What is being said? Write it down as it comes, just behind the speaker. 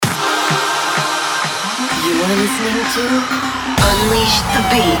listening to Unleash the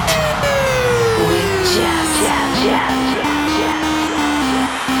Beat with JES.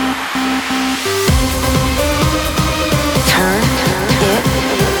 Turn it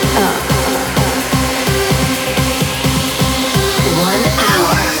up. 1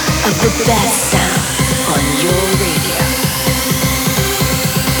 hour of the best sound on your radio.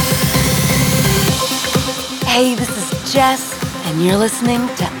 Hey, this is Jess, and you're listening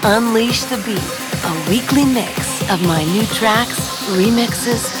to Unleash the Beat, a weekly mix of my new tracks,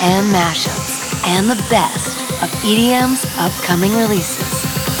 remixes, and mashups, and the best of EDM's upcoming releases.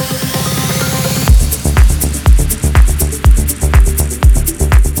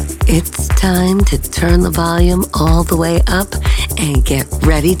 It's time to turn the volume all the way up and get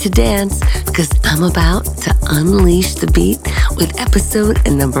ready to dance, because I'm about to unleash the beat with episode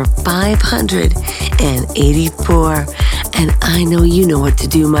number 584. And I know you know what to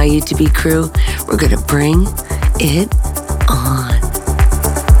do, my UTB crew. We're gonna bring it on.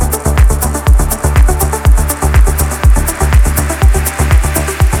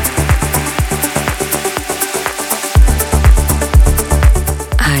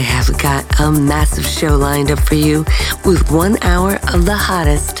 I have got a massive show lined up for you with 1 hour of the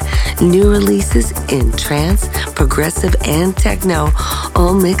hottest new releases in trance, progressive, and techno,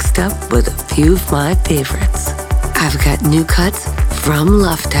 all mixed up with a few of my favorites. I've got new cuts from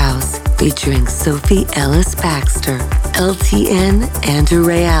Lufthaus featuring Sophie, Ellis-Bextor, LTN, Andrew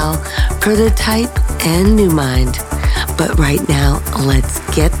Real, Prototype, and New Mind. But right now, let's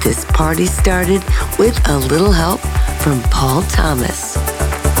get this party started with a little help from Paul Thomas.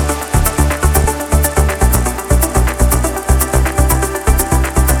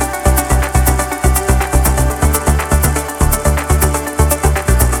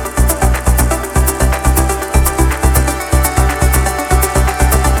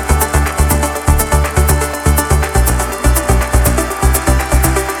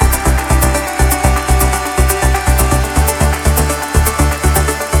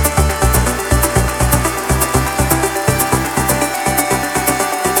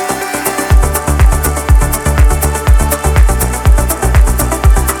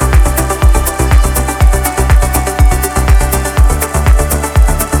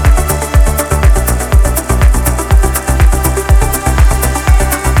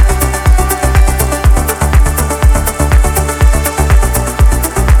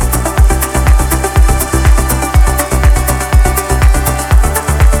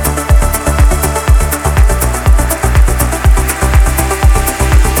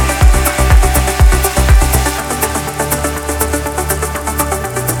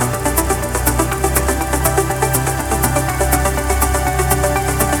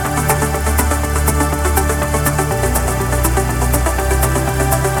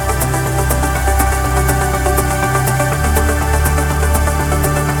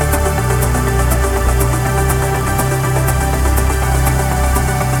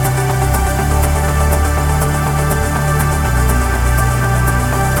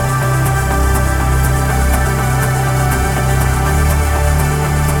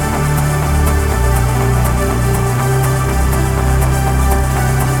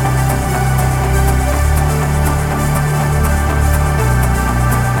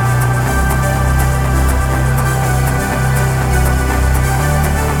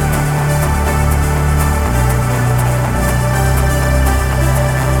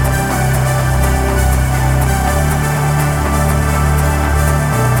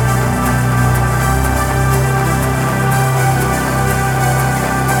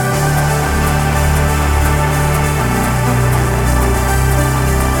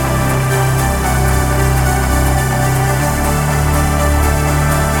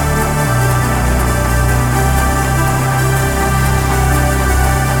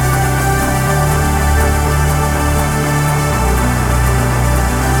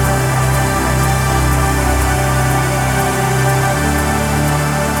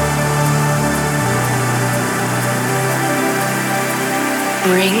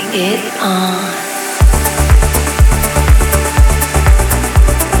 Bring it on.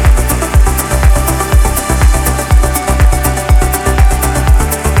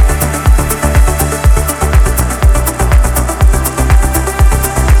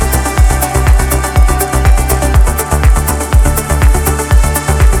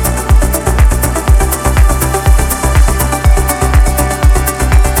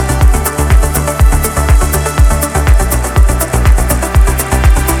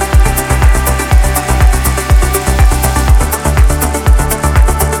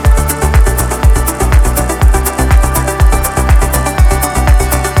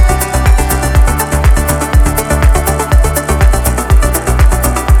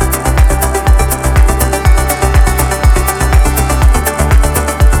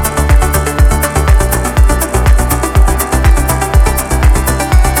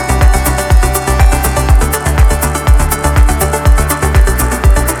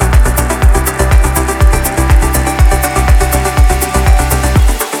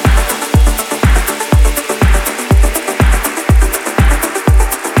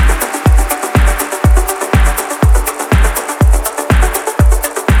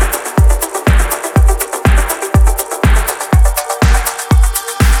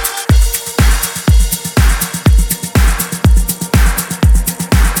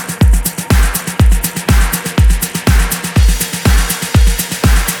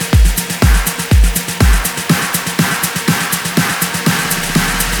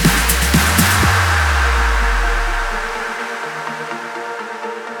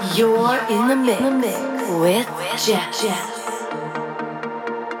 You're in the mix with JES.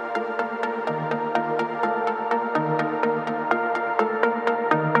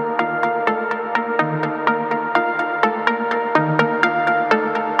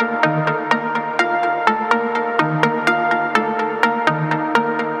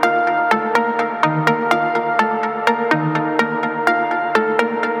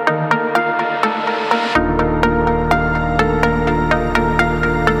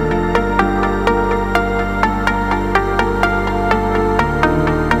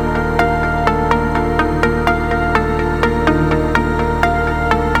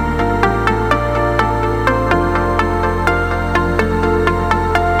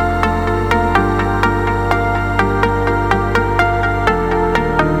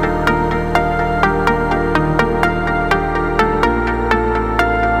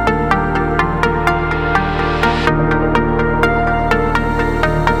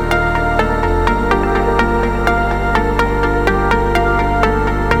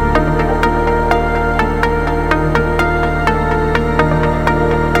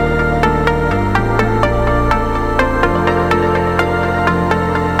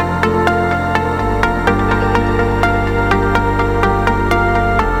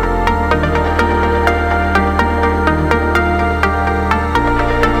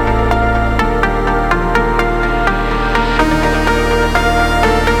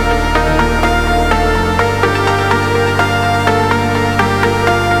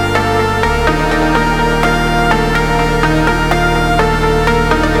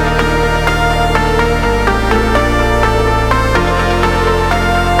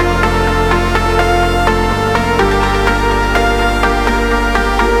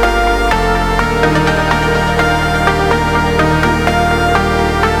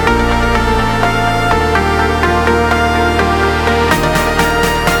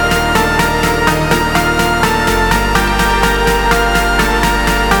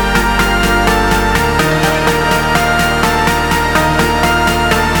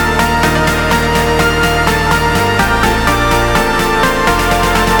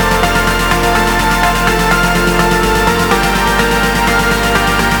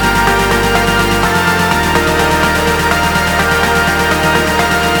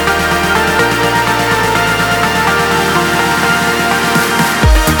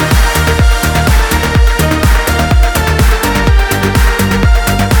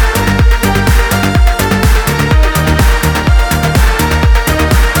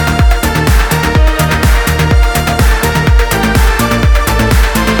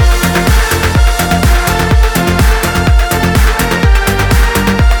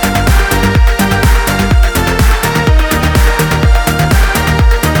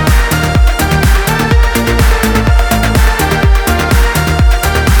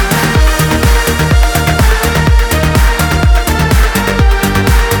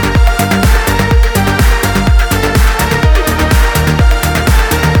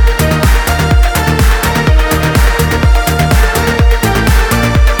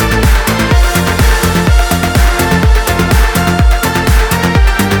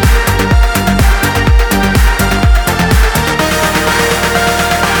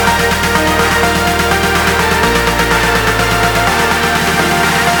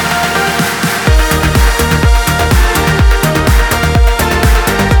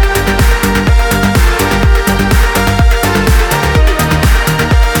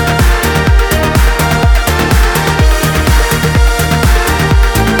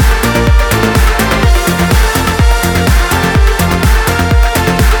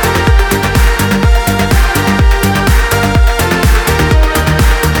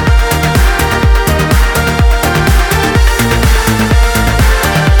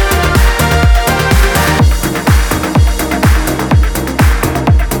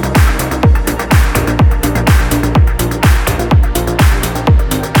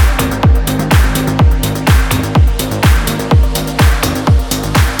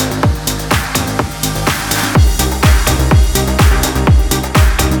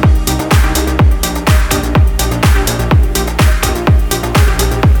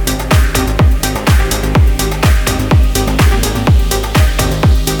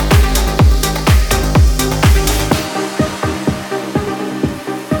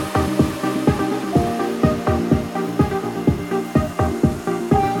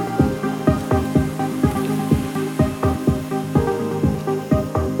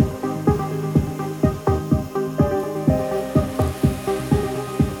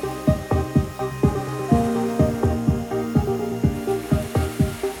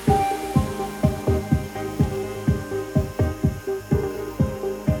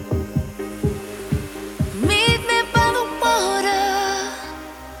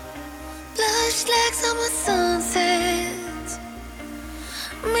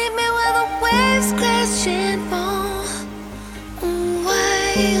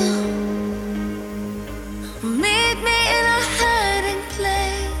 Meet me in a hiding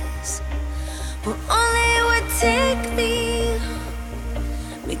place where only you would take me.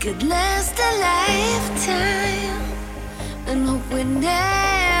 We could last a lifetime and hope we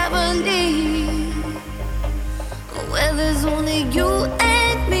never leave. Where there's only you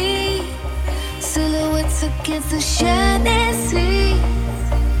and me, silhouettes against the shining sea.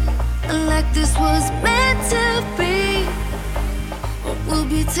 Like this was meant to be. We'll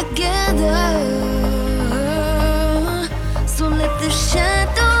be together. So let the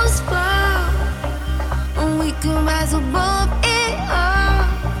shadows fall, and we can rise above it all.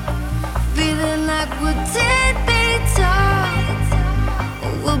 Feeling like we're 10 feet tall.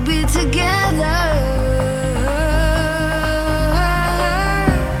 We'll be together.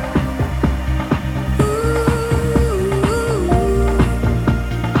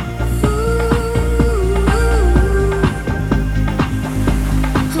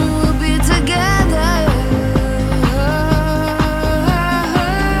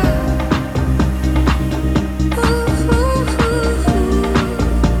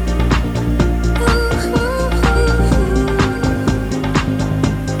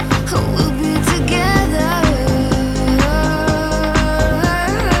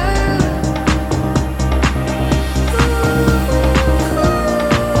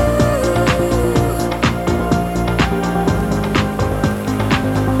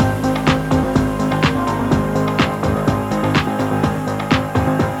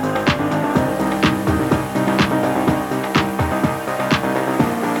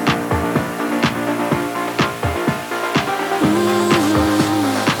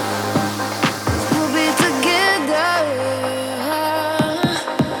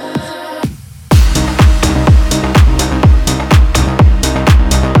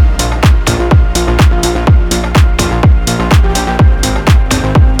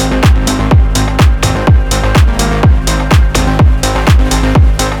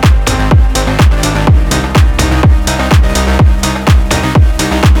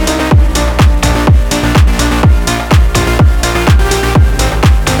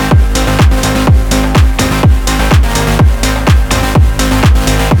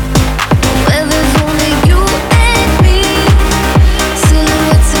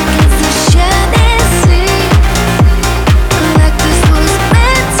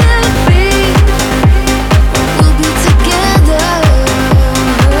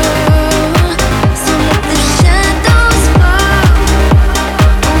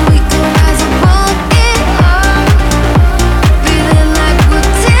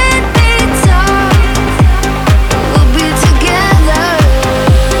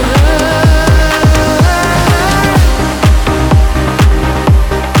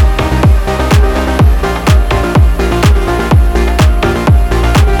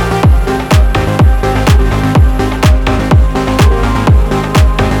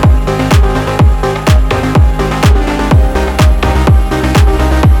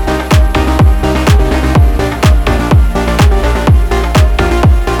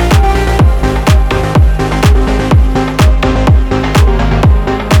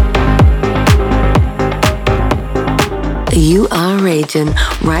 You are raging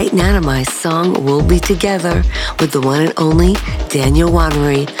right now to my song We'll Be Together with the one and only Daniel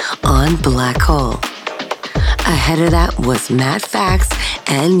Wanrooy on Black Hole. Ahead of that was Matt Fax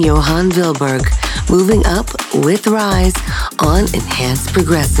and Johan Vilborg moving up with Rise on Enhanced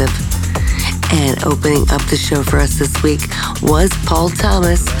Progressive. And opening up the show for us this week was Paul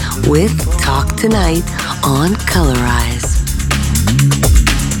Thomas with Talk Tonight on Colorize.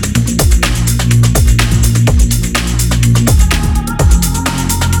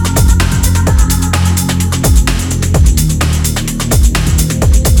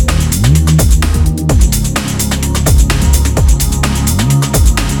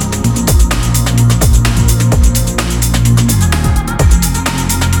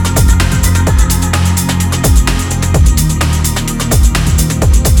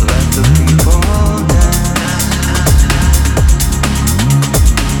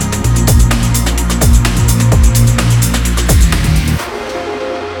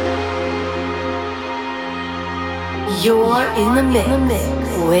 You're in the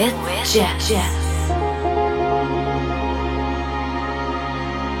mix with JES.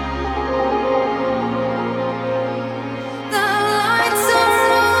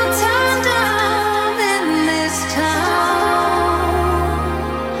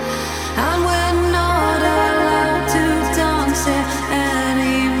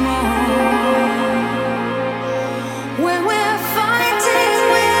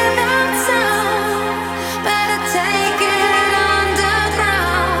 Take it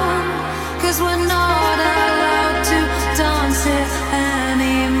underground.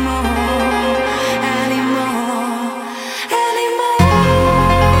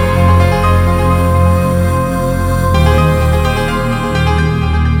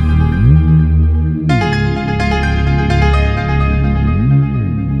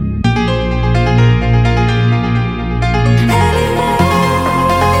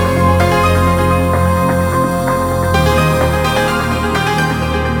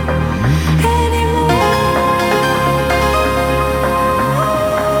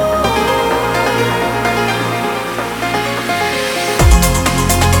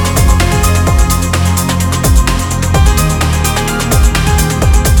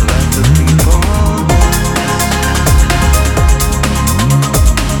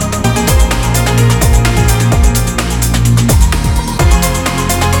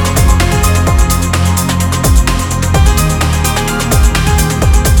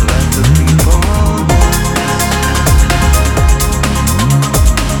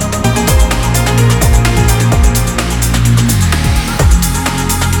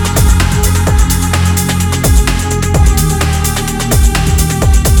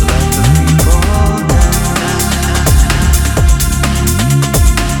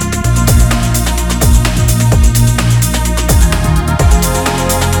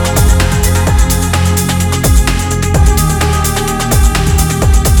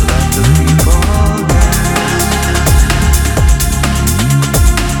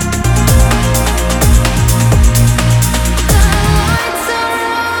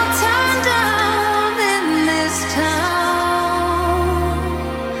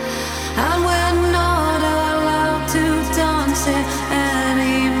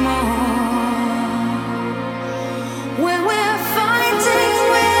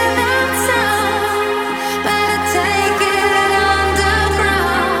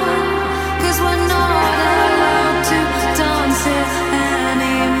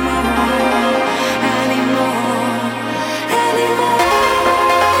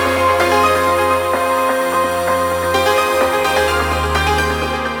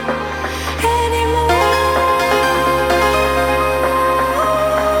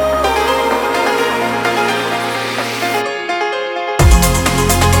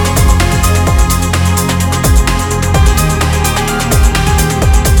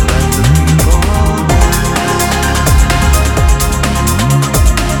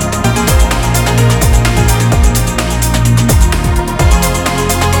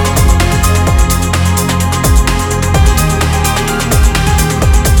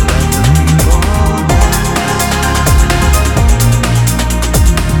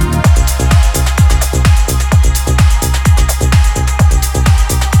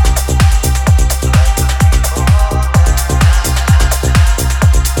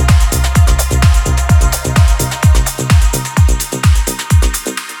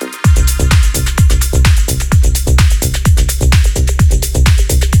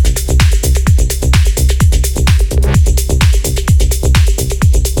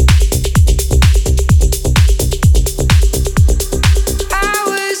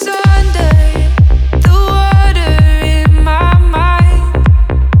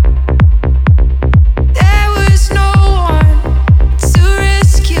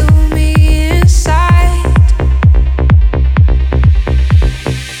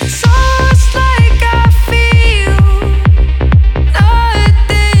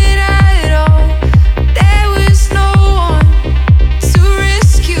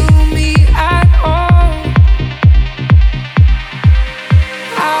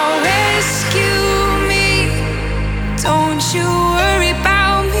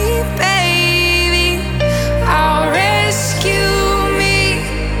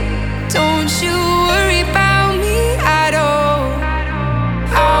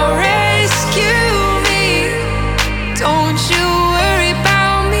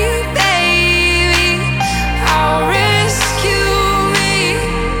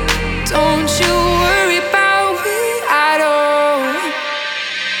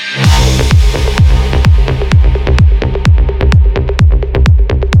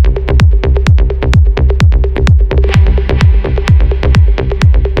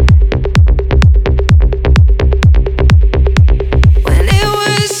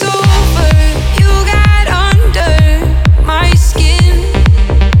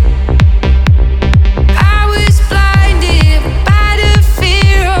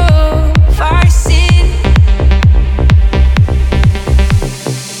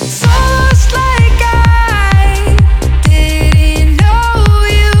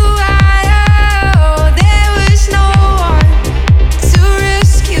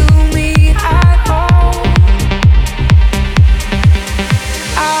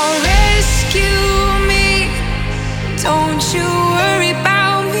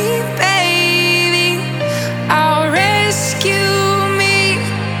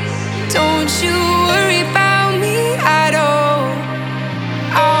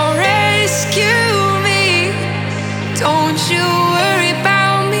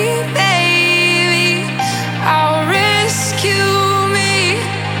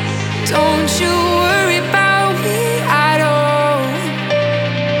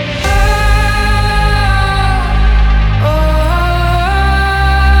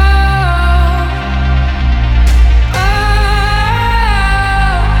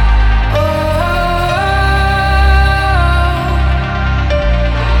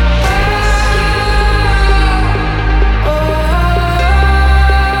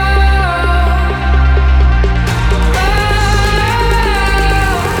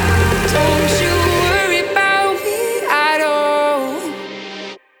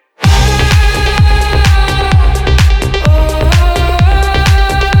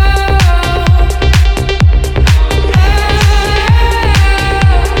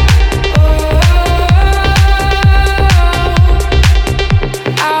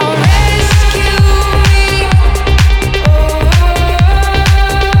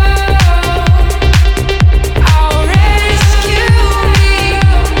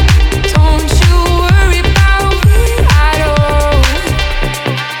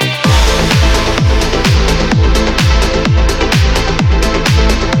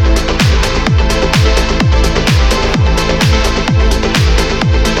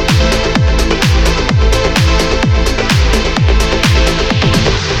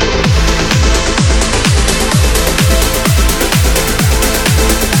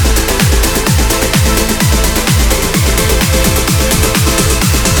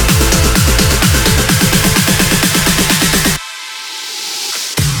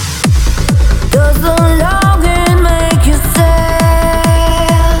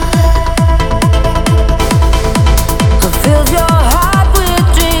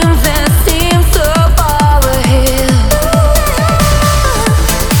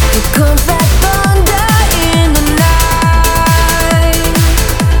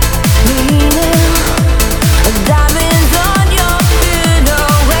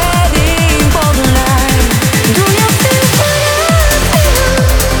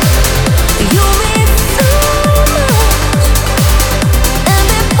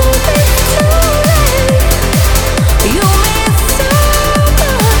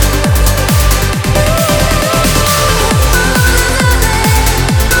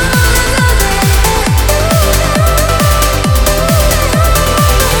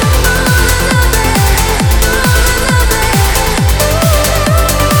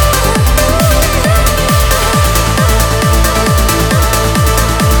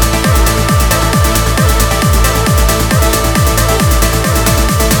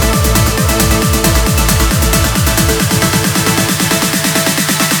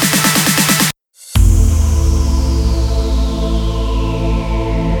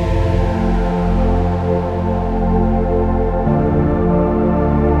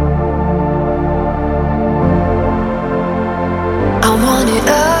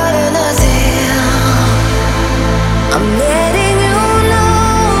 all or nothing. I'm letting you know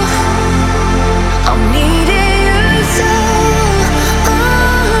I'm needing you so.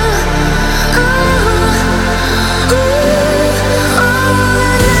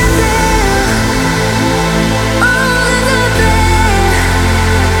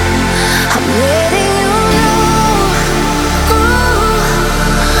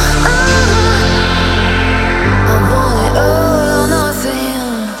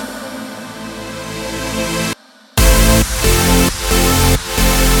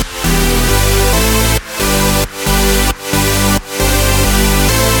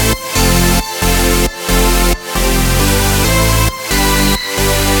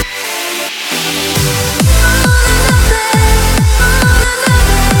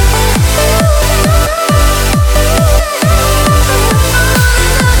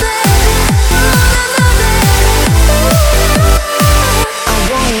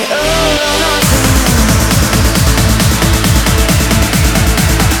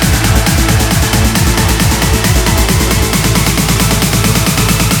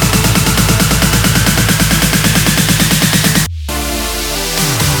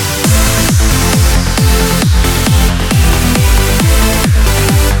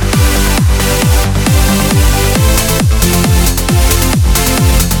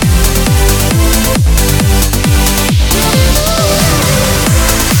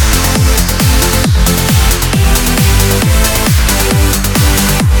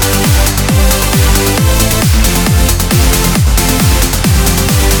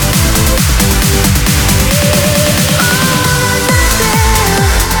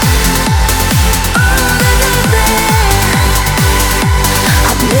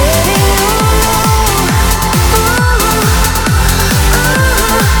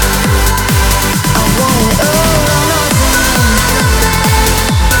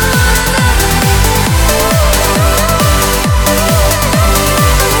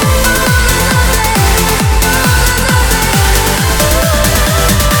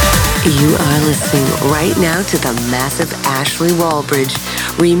 You are listening right now to the massive Ashley Wallbridge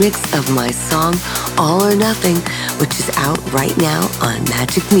remix of my song All or Nothing, which is out right now on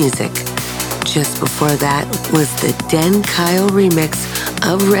Magic Music. Just before that was the Den Kyle remix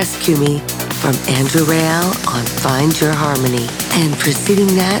of Rescue Me from Andrew Rayel on Find Your Harmony. And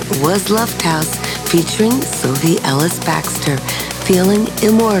preceding that was Lufthaus featuring Sophie Ellis-Bextor, feeling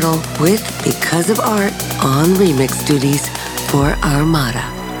Immortal with Because of Art on remix duties for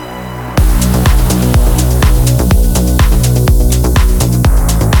ARMADA.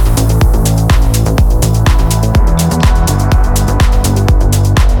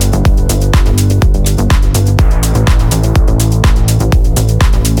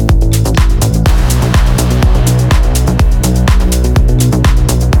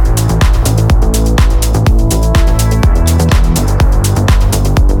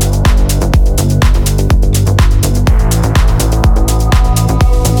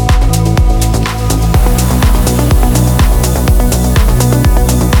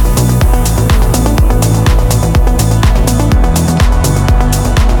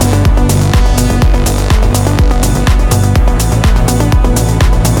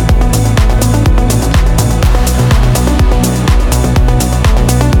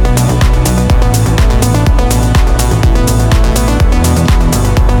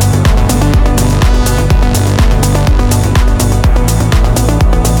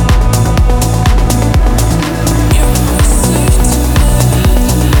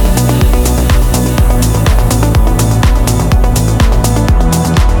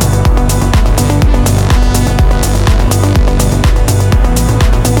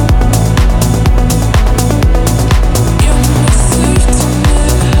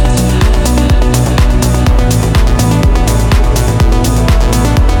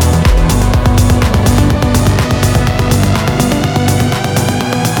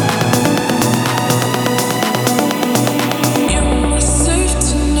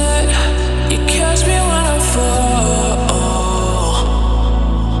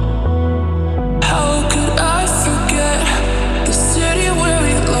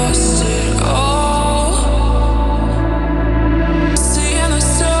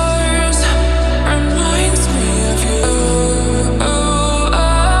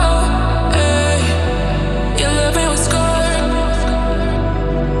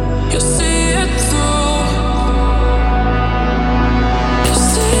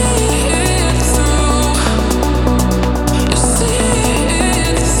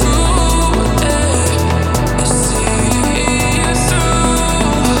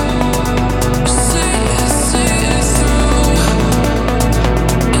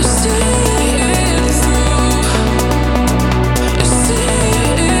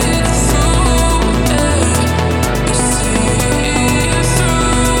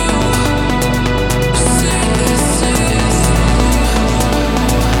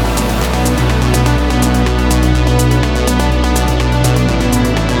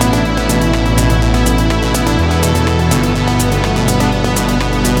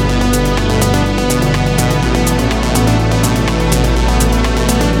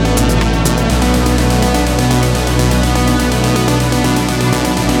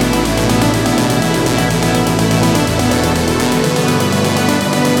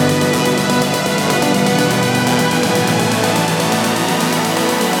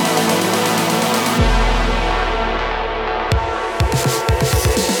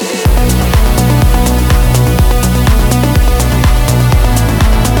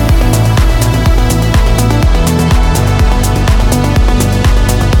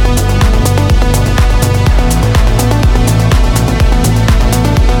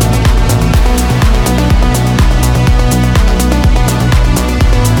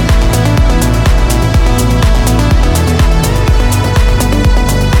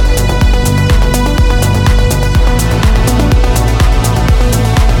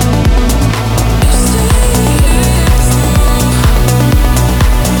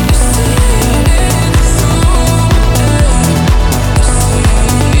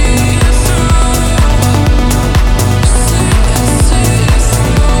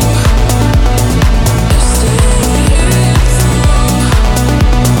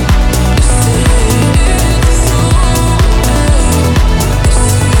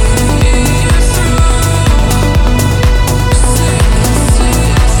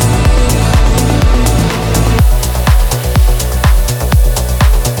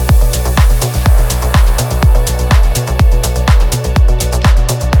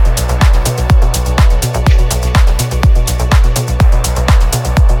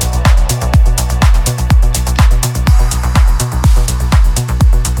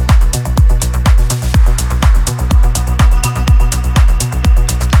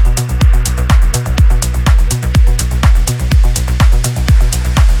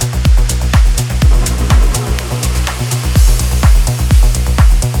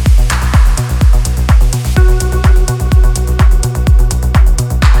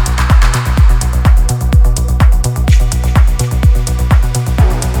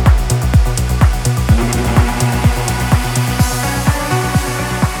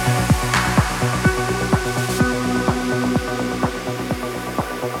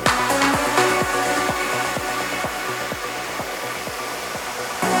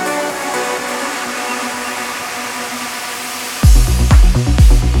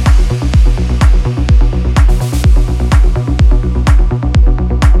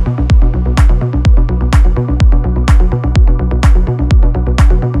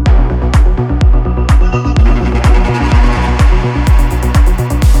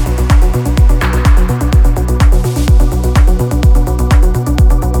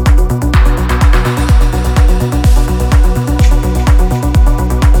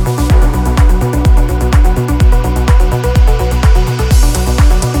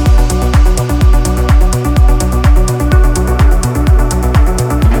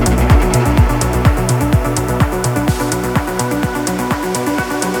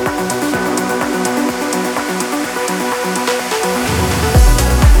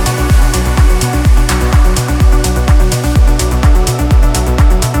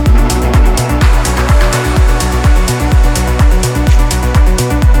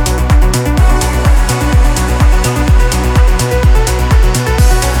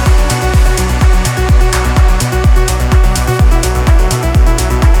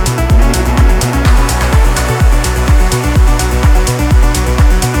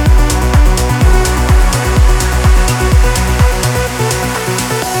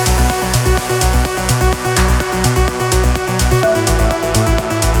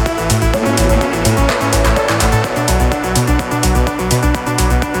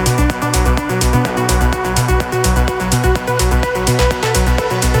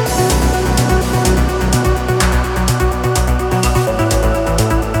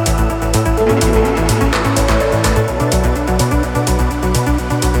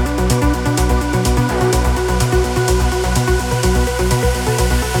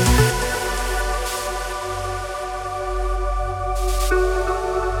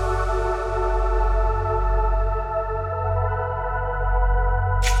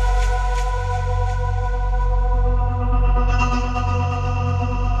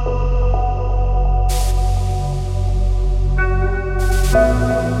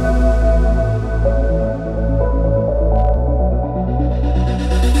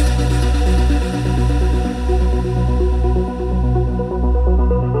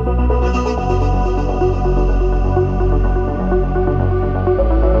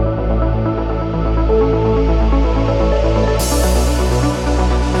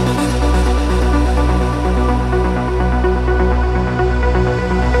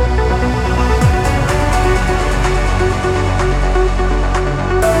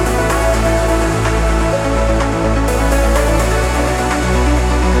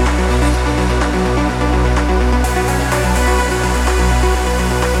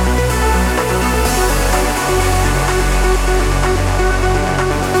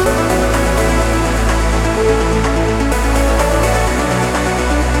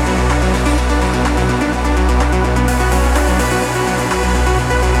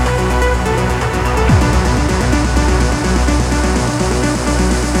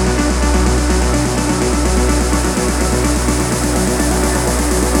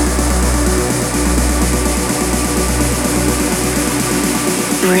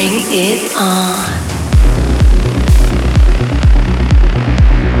 Bring it on.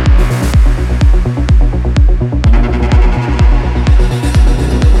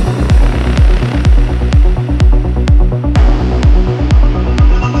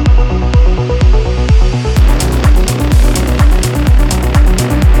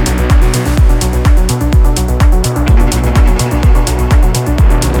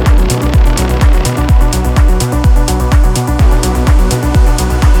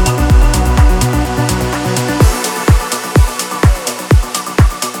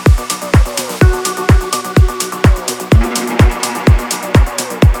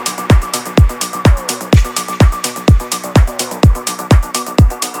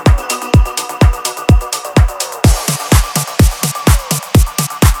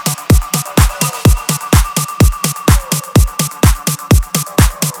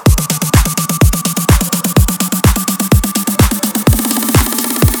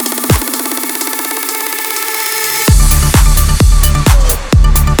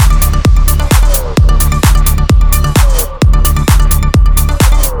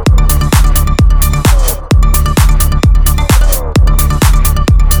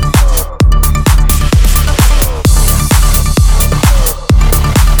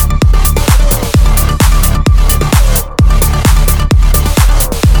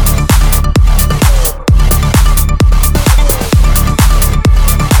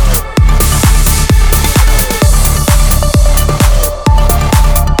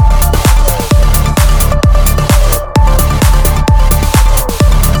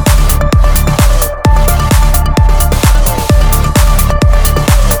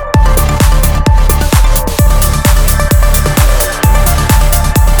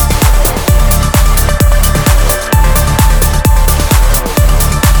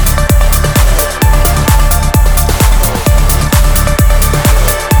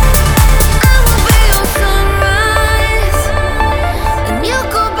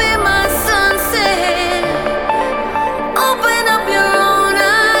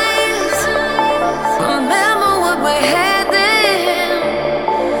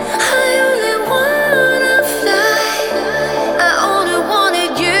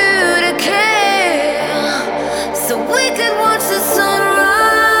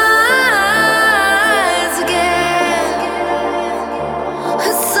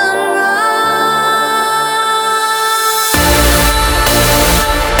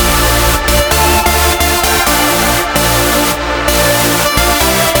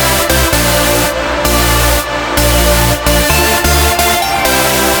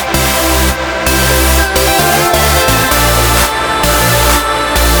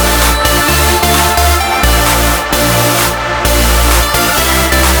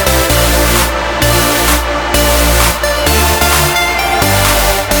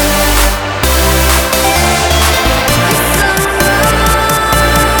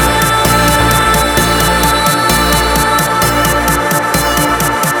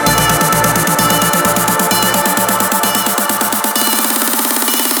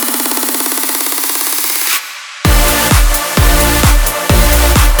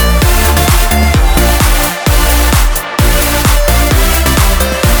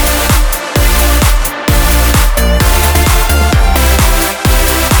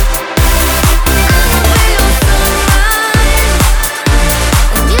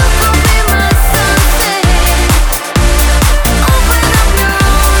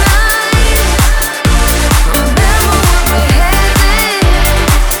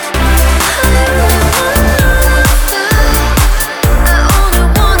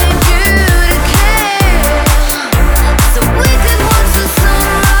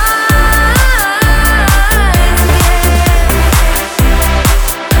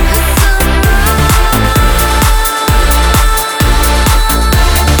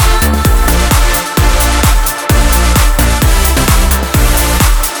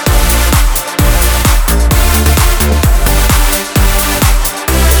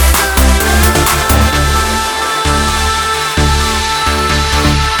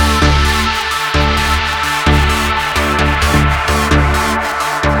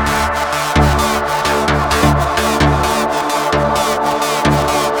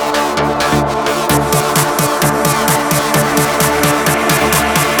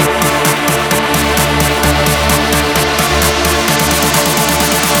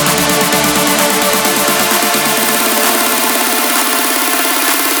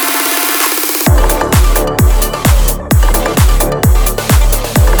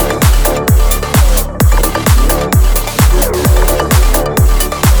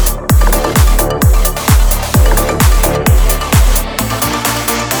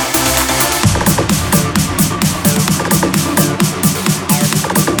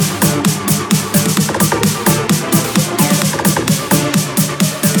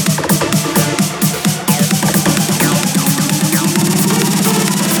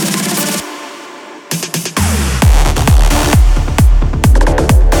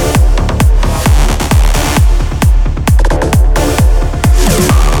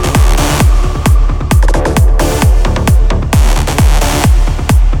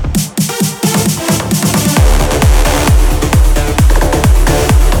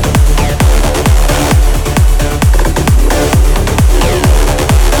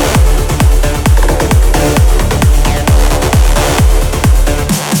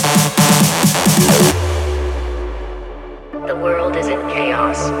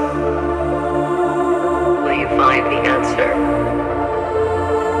 Will you find the answer?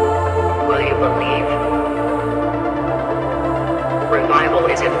 Will you believe? Revival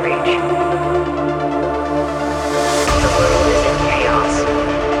is in reach. The world is in chaos.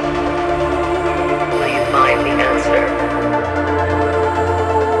 Will you find the answer?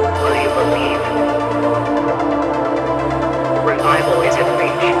 Will you believe? Revival is in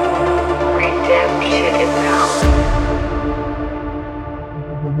reach. Redemption is now.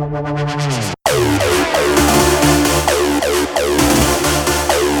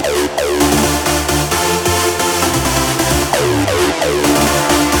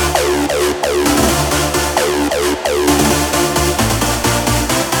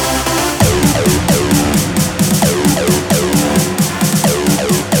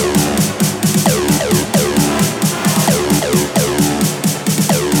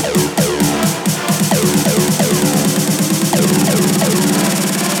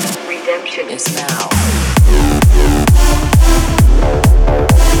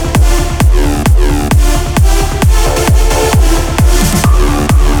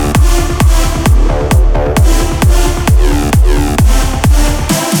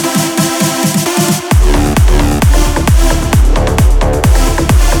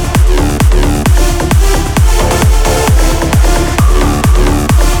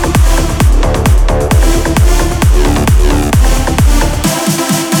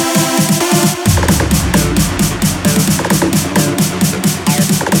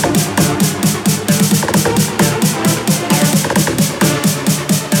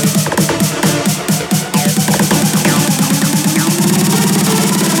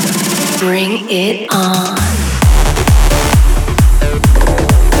 Bring it on.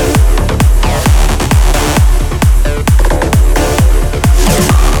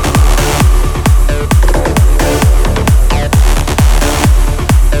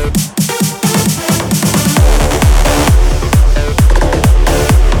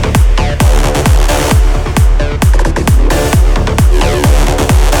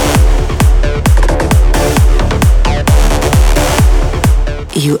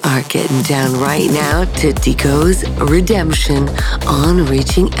 You are getting down right now to Deco's Redemption on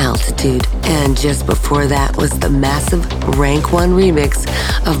Reaching Altitude. And just before that was the massive Rank 1 remix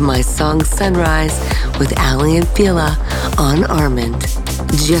of my song Sunrise with Ali and Fila on Armand.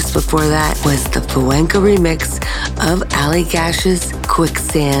 Just before that was the Fuenka remix of Ali Gash's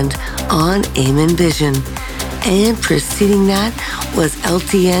Quicksand on Amen Vision. And preceding that was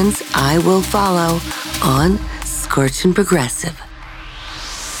LTN's I Will Follow on Scorchin' Progressive.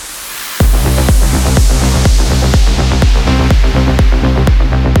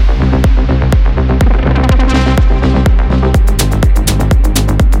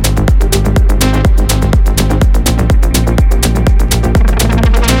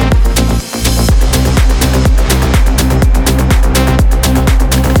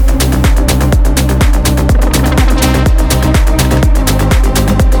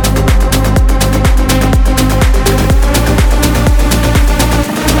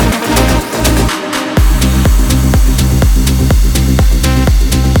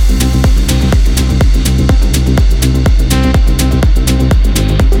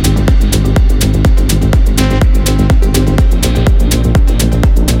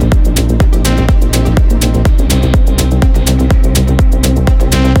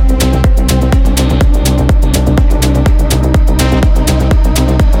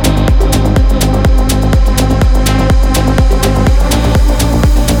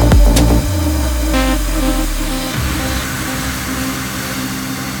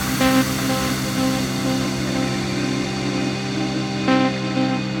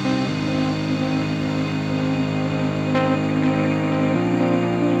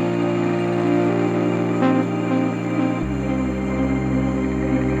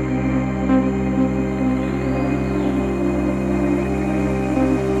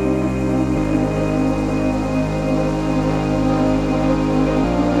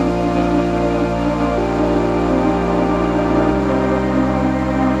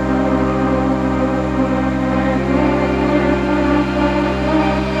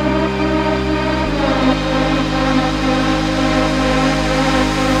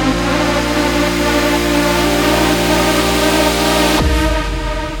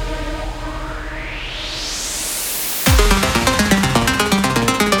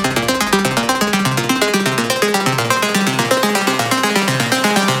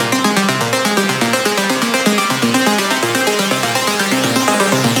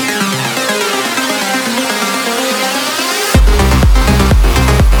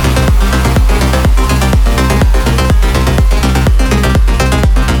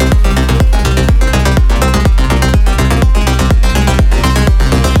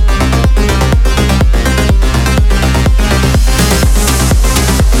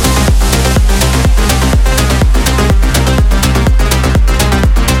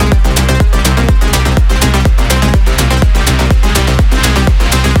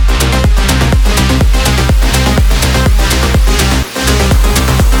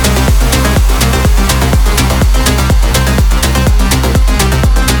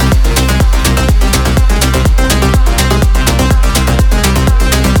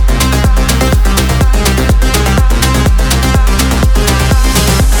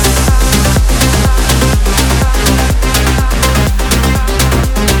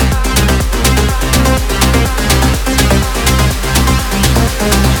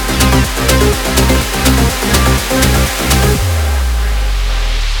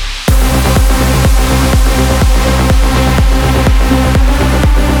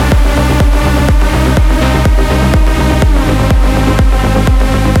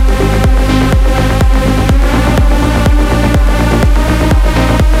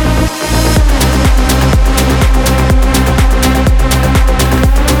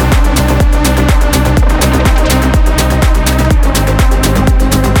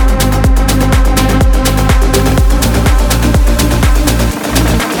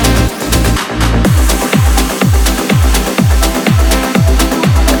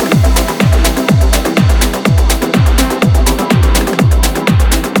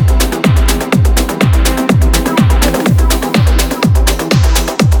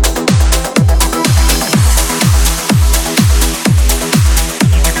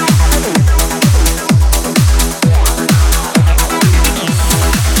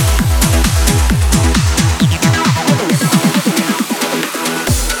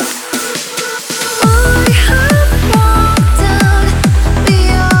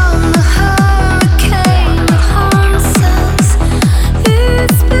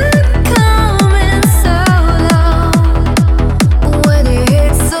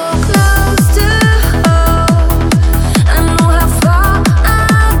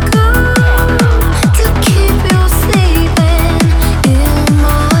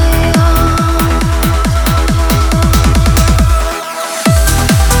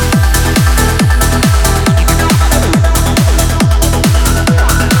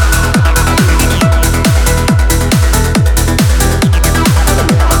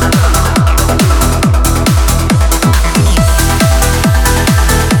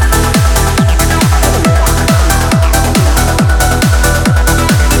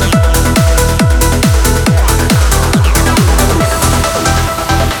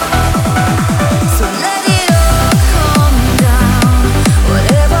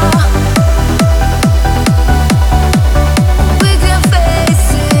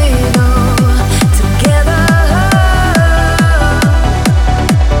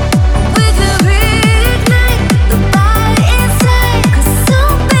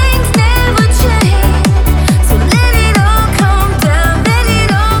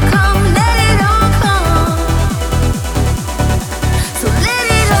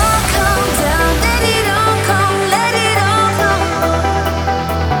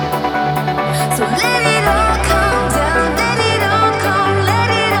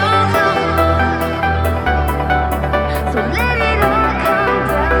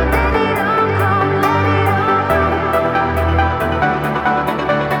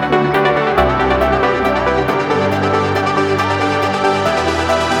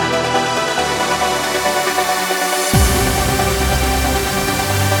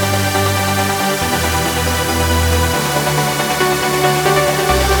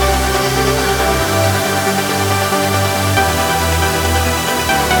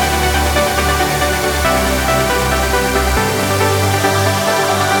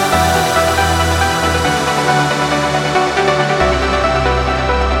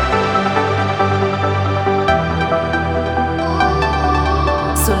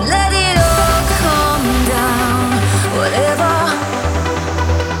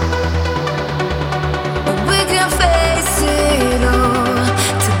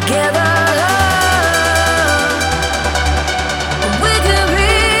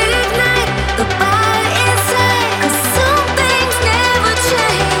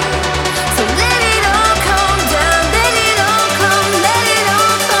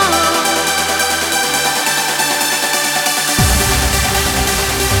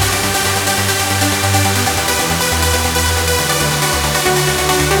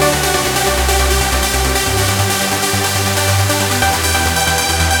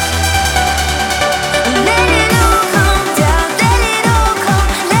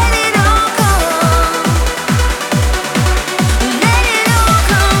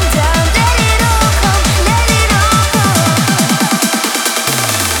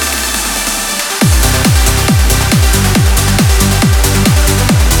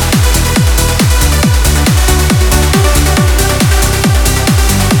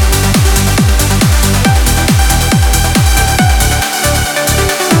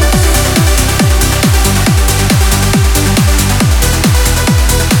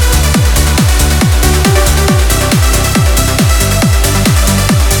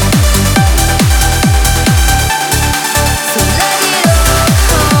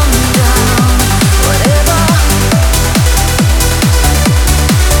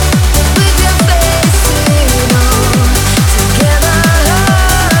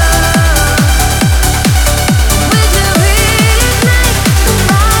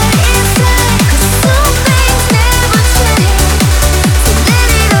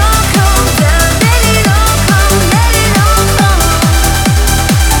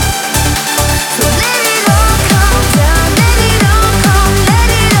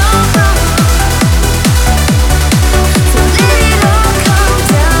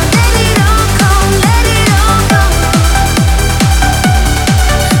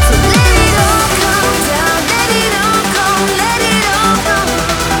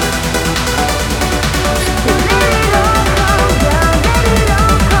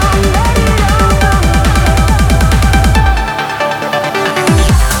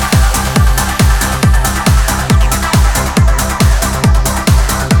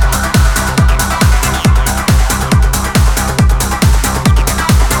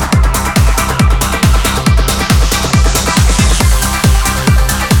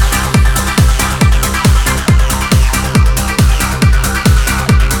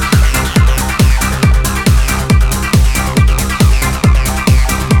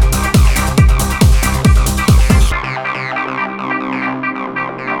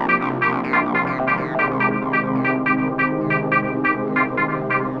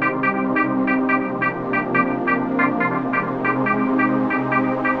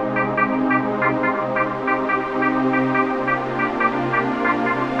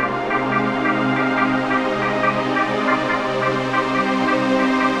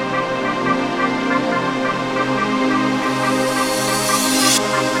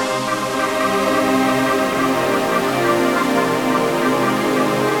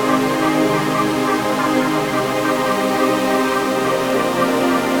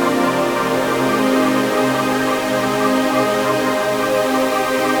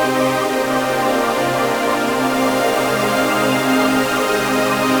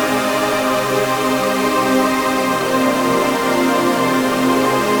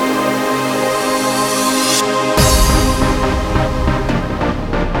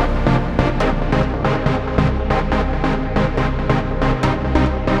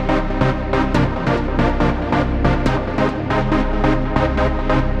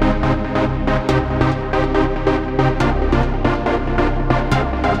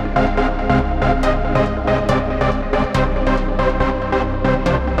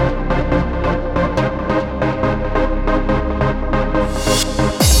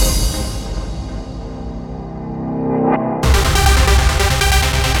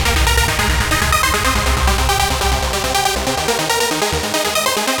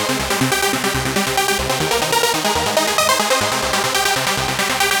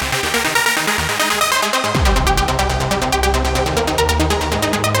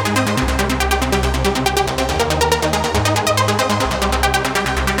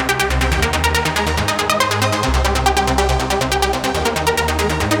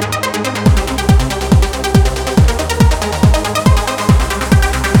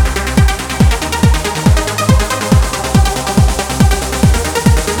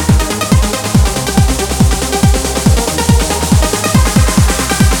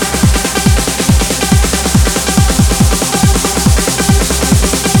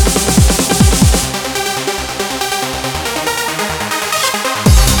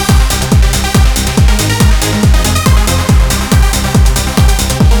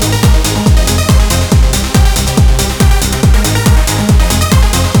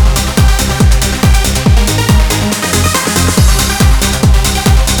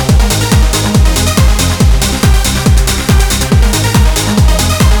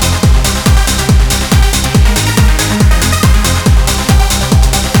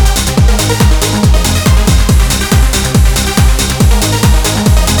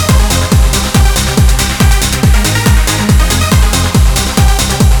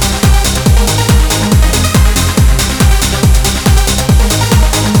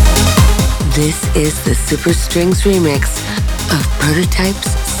 This is the Super Strings remix of Prototype's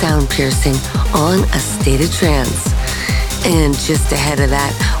Sound Piercing on A State of Trance. And just ahead of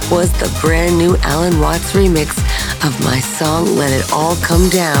that was the brand new Alan Watts remix of my song Let It All Come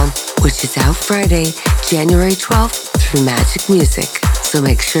Down, which is out Friday, January 12th through Magic Music. So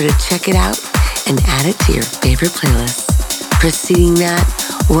make sure to check it out and add it to your favorite playlist. Preceding that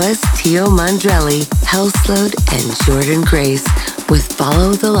was Tio Mandrelli, Hellslode, and Jordan Grace with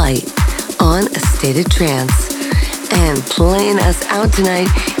Follow the Light on A State of Trance. And playing us out tonight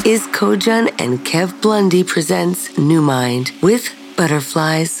is Kojun and Kev Blundy presents New Mind with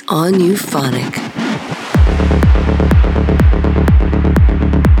Butterflies on Euphonic.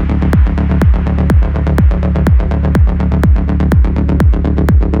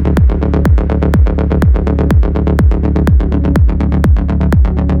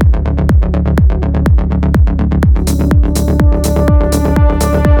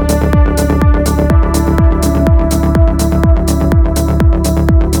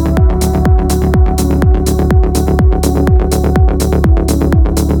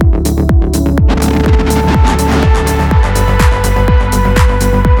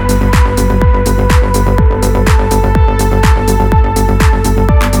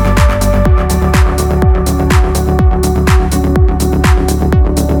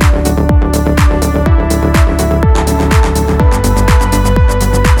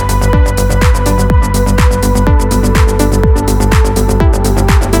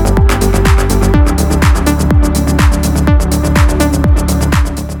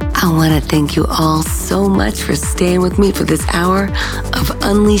 Thank you all so much for staying with me for this hour of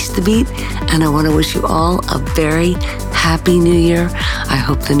Unleash the Beat, and I want to wish you all a very happy new year. I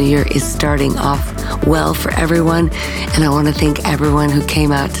hope the new year is starting off well for everyone, and I want to thank everyone who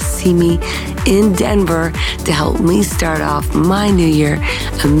came out to see me in Denver to help me start off my new year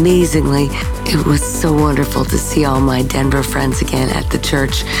amazingly. It was so wonderful to see all my Denver friends again at the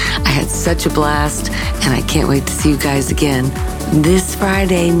church. I had such a blast, and I can't wait to see you guys again. This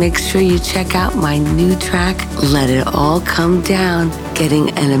Friday, make sure you check out my new track, Let It All Come Down, getting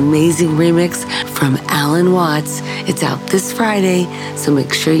an amazing remix from Alan Watts. It's out this Friday, so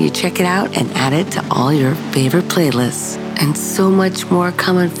make sure you check it out and add it to all your favorite playlists. And so much more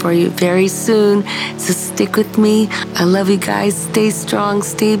coming for you very soon, so stick with me. I love you guys. Stay strong,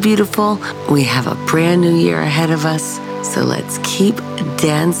 stay beautiful. We have a brand new year ahead of us, so let's keep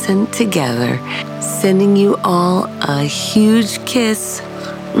dancing together. Sending you all a huge kiss.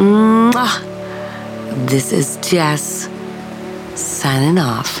 Mwah. This is JES signing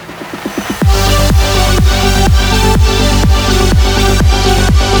off.